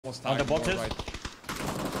On the boxes.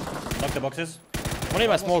 Right. Knock the boxes. One in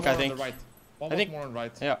my smoke, I think. Right. I think more on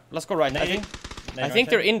right. Yeah, let's go right. Nade. I think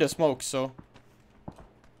they're in the smoke, so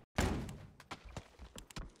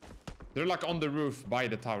They're like on the roof by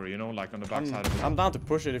the tower, you know, like on the back side of it. I'm down to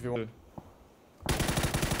push it if you want.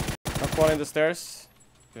 Knock one in the stairs.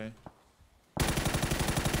 Okay.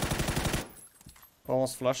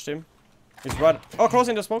 Almost flushed him. He's right. Oh, close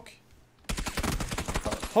in the smoke.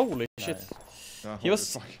 Holy shit. Yeah, He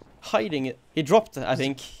was hiding it. He dropped it, I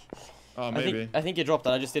think. Maybe. I think he dropped it.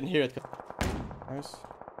 I just didn't hear it. Nice.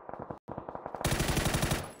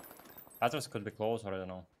 Others could be close, or I don't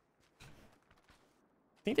know.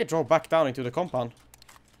 I think they drove back down into the compound.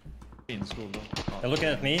 In school though. They're looking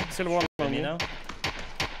at me. Still one on me now.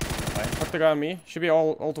 Fuck the guy on me. Should be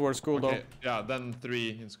all towards school though. Yeah, then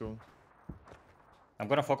 3 in school. I'm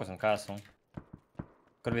gonna focus on castle.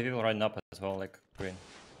 Could be people riding up as well, like green.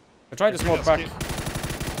 I tried to smoke back.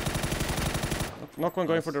 Knock one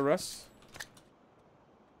going for the rest.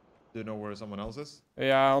 Do you know where someone else is?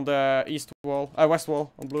 Yeah, on the east wall. West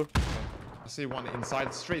wall on blue. I see one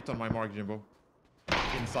inside, straight on my mark, Jimbo.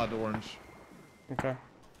 Inside the orange. Okay.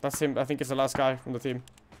 That's him. I think it's the last guy from the team.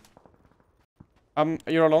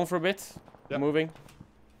 You're alone for a bit. Yep. Moving.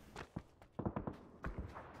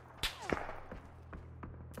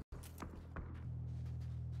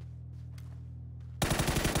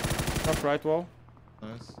 Top right wall.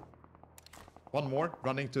 Nice. One more,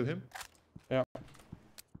 running to him. Yeah.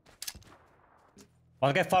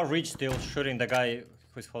 One guy far reach still shooting the guy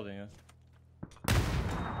who's holding you.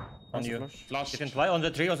 On you. Flash. You can fly on the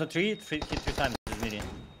tree, hit 3 times this median.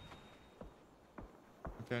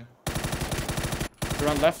 Okay.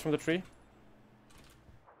 Run left from the tree.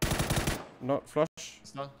 No, flush.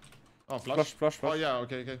 It's not. Oh, flash. Flush. Oh, yeah,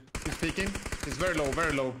 okay. He's peeking. He's very low,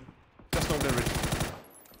 very low. Just over the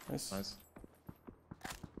ridge. Nice.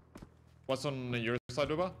 What's on your side,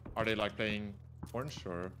 Uba? Are they like playing orange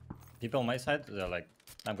or? People on my side, they're like,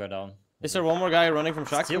 I'm going down. Is there one more guy running from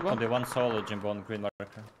shack? Still can be one solo Jimbo on green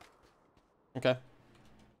marker. Okay.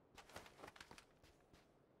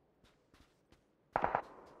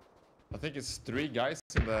 I think it's 3 guys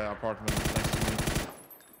in the apartment next to me.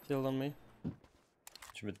 Killed on me.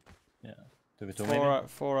 Should be, yeah. 2v2 maybe.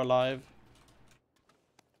 4 alive.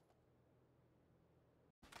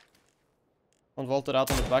 One vaulted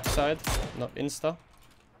out on the back side. No, insta.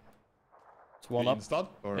 It's one up. Insta?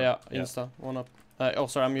 Or? Yeah, insta. One up. Oh,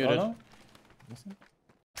 sorry, I'm muted. Oh, no?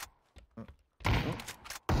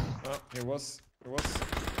 Oh, here was.